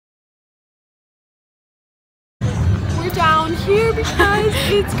down here because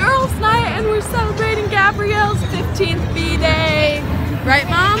it's girls' night and we're celebrating Gabrielle's 15th B-Day. Right,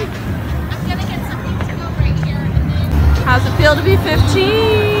 Mom? I'm gonna get something to go right here and then... How's it feel to be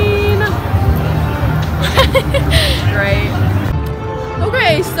 15? Great.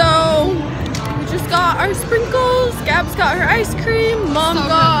 Okay, so we just got our sprinkles. Gab's got her ice cream. Mom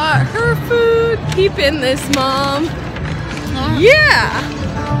got her food. Peep in this, Mom. Yeah.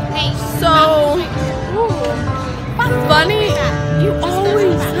 Hey, So, funny, you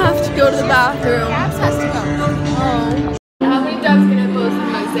always have to go to the bathroom. Gabs has to go. Oh. How many times can I post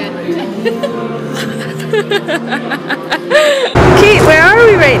in my sandwich? Kate, where are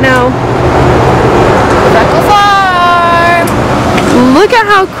we right now? Freckle Farm! Look at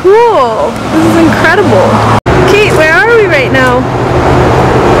how cool! This is incredible. Kate, where are we right now?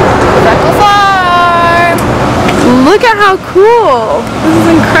 Freckle Farm! Look at how cool! This is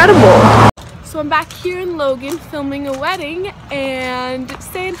incredible. So I'm back here in Logan filming a wedding and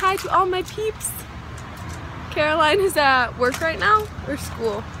saying hi to all my peeps. Caroline is at work right now, or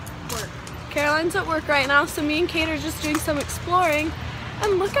school? Work. Caroline's at work right now, so me and Kate are just doing some exploring.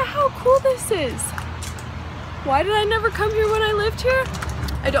 And look at how cool this is. Why did I never come here when I lived here?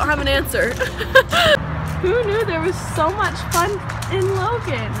 I don't have an answer. Who knew there was so much fun in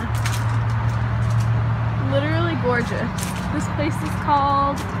Logan? Literally gorgeous. This place is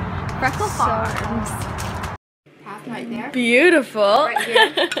called Freckle Farms. Path right there. Beautiful. Right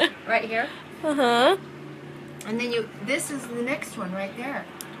here. Right here. Uh-huh. And then this is the next one right there.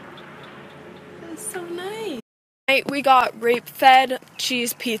 That's so nice. We got rape-fed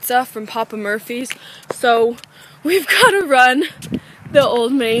cheese pizza from Papa Murphy's, so we've got to run the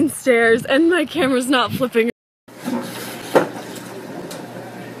old main stairs, and my camera's not flipping.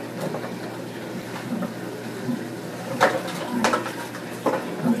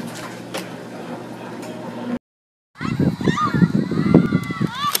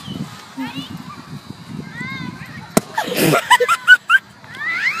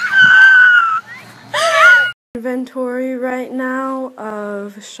 Inventory right now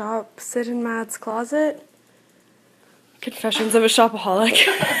of shop sit in Mads closet. Confessions of a shopaholic.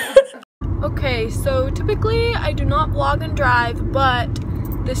 Okay, so typically I do not vlog and drive, but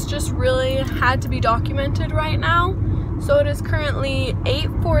this just really had to be documented right now. So it is currently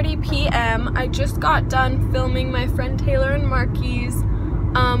 8:40 p.m. I just got done filming my friend Taylor and Marky's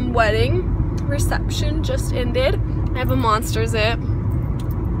wedding. Reception just ended. I have a monster zip.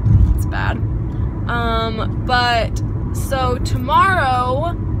 It's bad. But so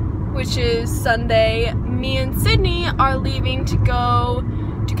tomorrow, which is Sunday, me and Sydney are leaving to go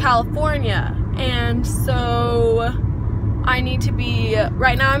to California. And so I need to be,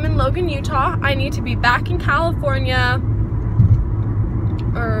 right now I'm in Logan, Utah. I need to be back in California,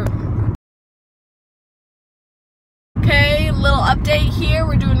 okay, little update here.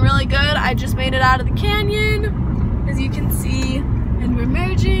 We're doing really good. I just made it out of the canyon, as you can see, and we're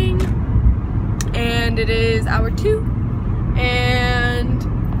merging. And it is hour 2, and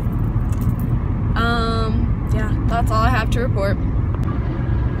yeah, that's all I have to report.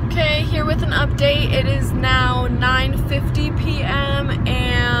 Okay, here with an update. It is now 9:50 p.m.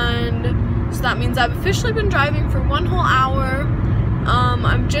 and so that means I've officially been driving for 1 whole hour.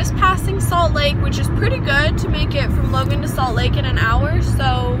 I'm just passing Salt Lake, which is pretty good to make it from Logan to Salt Lake in an hour,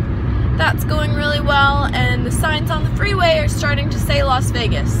 so that's going really well. And the signs on the freeway are starting to say Las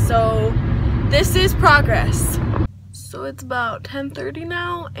Vegas, so this is progress. So it's about 10:30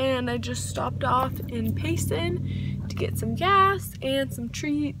 now, and I just stopped off in Payson to get some gas and some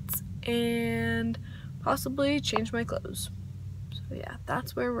treats and possibly change my clothes. So yeah,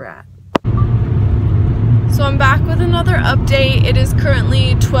 that's where we're at. So I'm back with another update. It is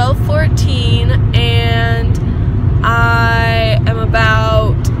currently 12:14 and I am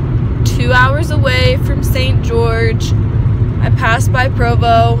about 2 hours away from St. George. I passed by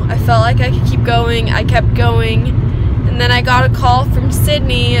Provo. I felt like I could keep going. I kept going. And then I got a call from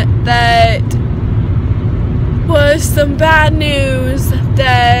Sydney that was some bad news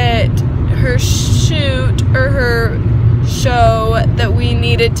that her shoot or her show that we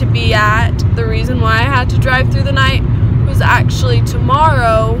needed to be at, the reason why I had to drive through the night, was actually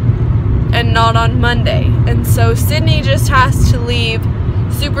tomorrow and not on Monday. And so Sydney just has to leave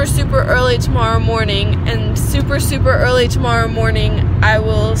super early tomorrow morning, and super early tomorrow morning I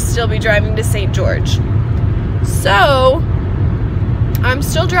will still be driving to St. George. So I'm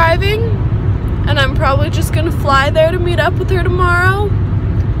still driving, and I'm probably just gonna fly there to meet up with her tomorrow.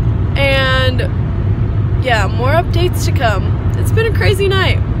 And yeah, more updates to come. It's been a crazy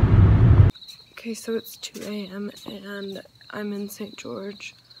night. Okay, so it's 2 a.m. and I'm in St.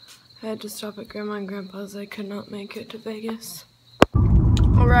 George. I had to stop at Grandma and Grandpa's. I could not make it to Vegas.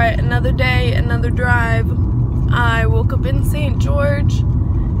 Alright, another day, another drive. I woke up in St. George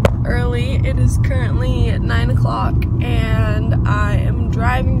early. It is currently 9 o'clock and I am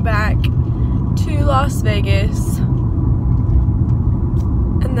driving back to Las Vegas.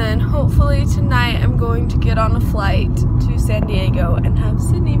 And then hopefully tonight I'm going to get on a flight to San Diego and have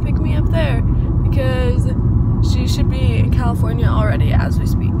Sydney pick me up there because she should be in California already as we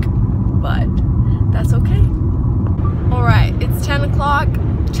speak. But that's okay. Alright, it's 10 o'clock,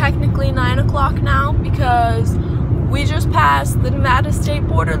 technically 9 o'clock now because we just passed the Nevada state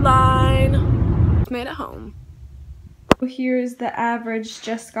borderline. Made it home. Here's the average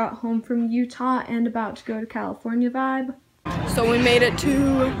just got home from Utah and about to go to California vibe. So we made it to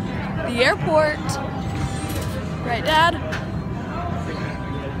the airport. Right, Dad?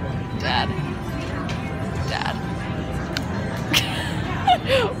 Dad. Dad.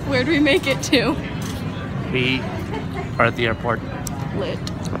 Where'd we make it to? We are at the airport. Lit.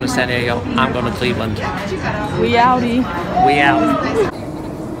 To San Diego. I'm going to Cleveland. We outie. We out.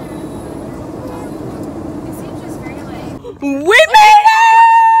 We made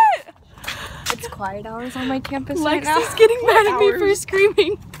it! It's quiet hours on my campus right Lex now. is getting mad at me for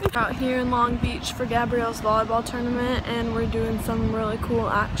screaming. Out here in Long Beach for Gabrielle's volleyball tournament and we're doing some really cool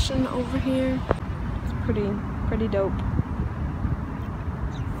action over here. It's pretty dope.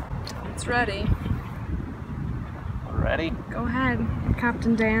 It's ready. Ready? Go ahead,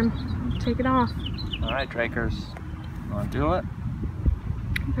 Captain Dan. Take it off. All right, Drakers. You want to do it?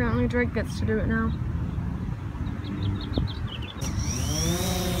 Apparently Drake gets to do it now.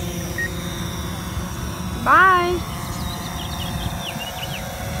 Bye.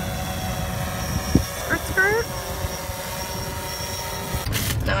 Skirt, skirt.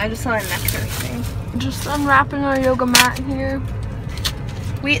 No, I just saw a nectar thing. Just unwrapping our yoga mat here.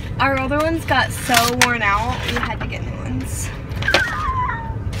 Our other ones got so worn out, we had to get new ones.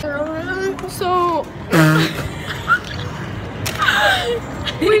 So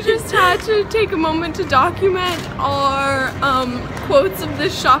we just had to take a moment to document our quotes of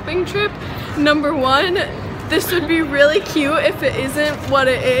this shopping trip. Number one, this would be really cute if it isn't what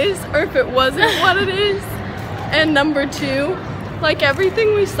it is, or if it wasn't what it is. And number two, like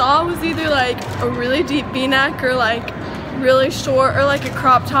everything we saw was either like a really deep v-neck or like really short or like a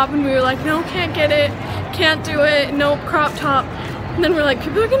crop top, and we were like, no, can't get it, can't do it, nope, crop top. And then we're like,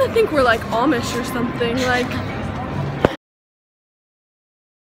 people are gonna think we're like Amish or something. Like,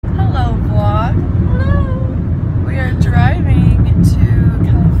 hello vlog. Hello. We are driving to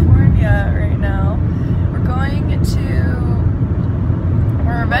California right now.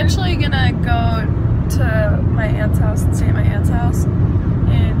 We're eventually gonna go to my aunt's house and stay at my aunt's house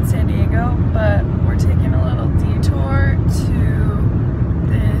in San Diego, but we're taking a little detour to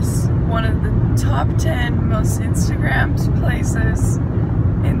this one of the top 10 most Instagrammed places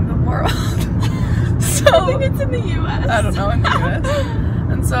in the world. So I think it's in the US. I don't know, in the US.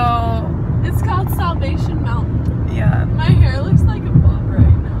 And so it's called Salvation Mountain. Yeah. My hair looks like a bob right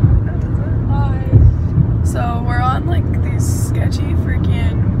now. No, does it? Hi. So we're on like these sketchy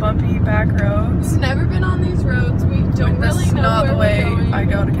freaking bumpy back roads. We've never been on these roads. We don't really know not where the way we're going. I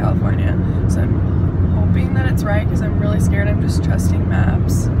go to California. So I'm hoping that it's right because I'm really scared. I'm just trusting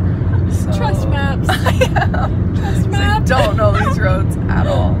maps. So, trust maps. I am. Trust maps. I don't know these roads at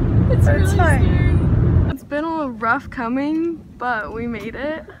all. It's really fine. Scary. It's been a little rough coming, but we made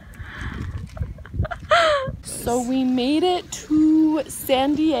it. So we made it to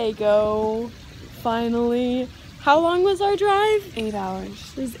San Diego, finally. How long was our drive? 8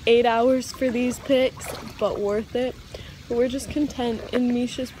 hours. It was 8 hours for these pics, but worth it. But we're just content in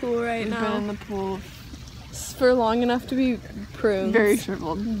Misha's pool right now. We've been in the pool for long enough to be prunes. Very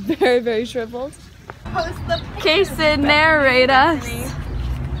shriveled. Very, very shriveled. Okay, Sid, narrate us.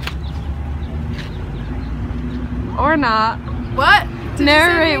 Or not. What?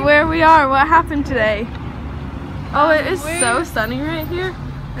 Narrate where we are. What happened today? Oh, it is so sunny right here.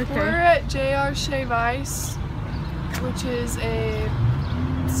 Okay. We're at JR Shave Ice, which is a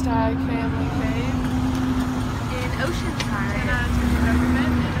stag family cave In Oceanside.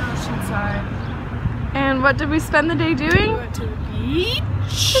 in Oceanside. And what did we spend the day doing? We went to the beach.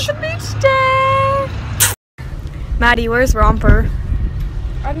 It's a beach day. Maddie, where's Romper?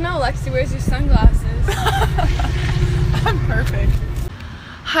 I don't know, Lexi, where's your sunglasses? I'm perfect.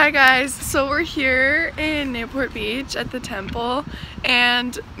 Hi guys, so we're here in Newport Beach at the temple,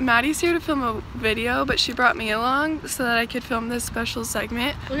 and Maddie's here to film a video, but she brought me along so that I could film this special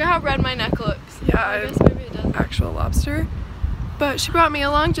segment. Look at how red my neck looks. Yeah, I guess maybe it does. Actual lobster. But she brought me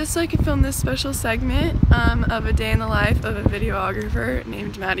along just so I could film this special segment of a day in the life of a videographer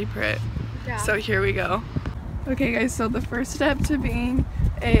named Maddie Pritt. Yeah. So here we go. Okay guys, so the first step to being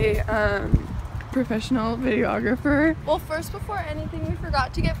a professional videographer. Well, first, before anything, we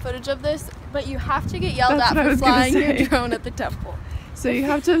forgot to get footage of this, but you have to get yelled That's at what I for was gonna flying your say. drone at the temple. So you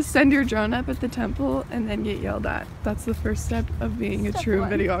have to send your drone up at the temple and then get yelled at. That's the first step of being a true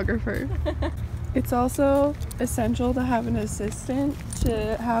videographer. It's also essential to have an assistant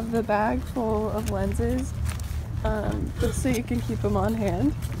to have the bag full of lenses, just so you can keep them on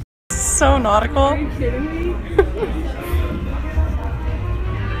hand. So nautical. Are you kidding me?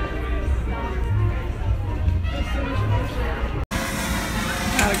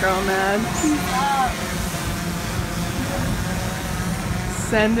 Atta girl, Mads.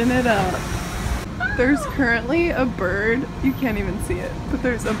 Sending it up. There's currently a bird, you can't even see it, but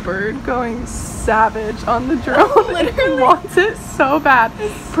there's a bird going savage on the drone. Literally wants it so bad.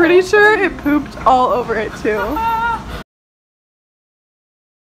 Pretty sure it pooped all over it too.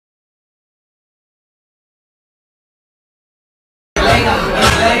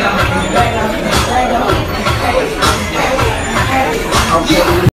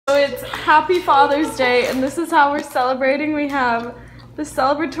 So it's Happy Father's Day, and this is how we're celebrating. We have the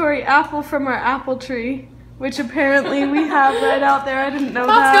celebratory apple from our apple tree, which apparently we have right out there. I didn't know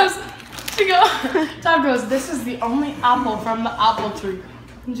that. Todd goes, this is the only apple from the apple tree.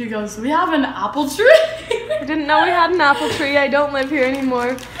 And she goes, we have an apple tree? I didn't know we had an apple tree. I don't live here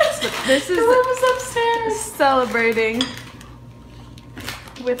anymore. But this is was upstairs. celebrating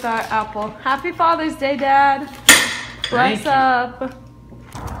with our apple. Happy Father's Day, Dad. Bless up.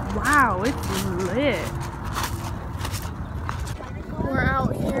 Wow, it's lit. We're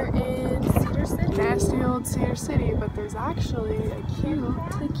out here in Cedar City. Nasty old Cedar City, but there's actually the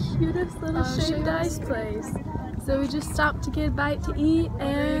cutest little shaved ice place. So we just stopped to get a bite to eat,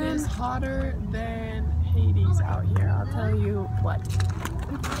 and it is hotter than Hades out here, I'll tell you what. It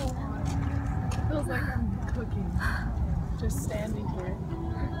feels like I'm cooking, just standing here.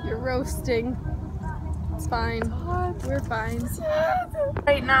 You're roasting. It's fine. We're fine.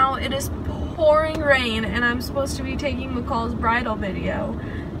 Right now it is pouring rain, and I'm supposed to be taking McCall's bridal video.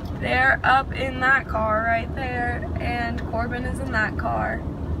 They're up in that car right there, and Corbin is in that car.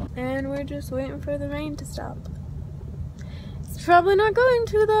 And we're just waiting for the rain to stop. It's probably not going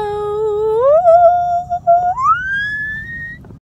to though.